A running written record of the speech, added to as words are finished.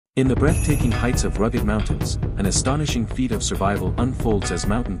In the breathtaking heights of rugged mountains, an astonishing feat of survival unfolds as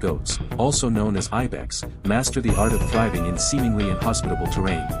mountain goats, also known as ibex, master the art of thriving in seemingly inhospitable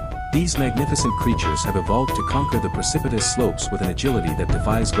terrain. These magnificent creatures have evolved to conquer the precipitous slopes with an agility that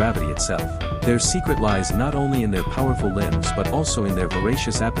defies gravity itself. Their secret lies not only in their powerful limbs but also in their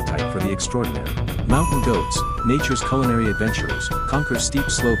voracious appetite for the extraordinary. Mountain goats, nature's culinary adventurers, conquer steep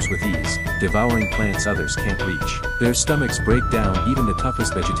slopes with ease, devouring plants others can't reach. Their stomachs break down even the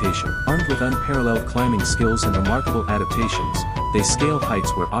toughest vegetation. Armed with unparalleled climbing skills and remarkable adaptations, they scale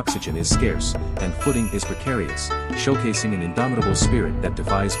heights where oxygen is scarce, and footing is precarious, showcasing an indomitable spirit that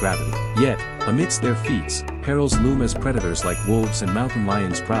defies gravity. Yet, amidst their feats, perils loom as predators like wolves and mountain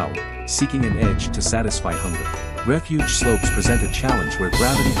lions prowl, seeking an edge to satisfy hunger. Refuge slopes present a challenge where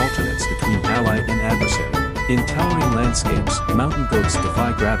gravity alternates between ally and adversary. In towering landscapes, mountain goats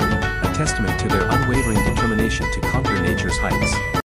defy gravity, a testament to their unwavering determination to conquer nature's heights.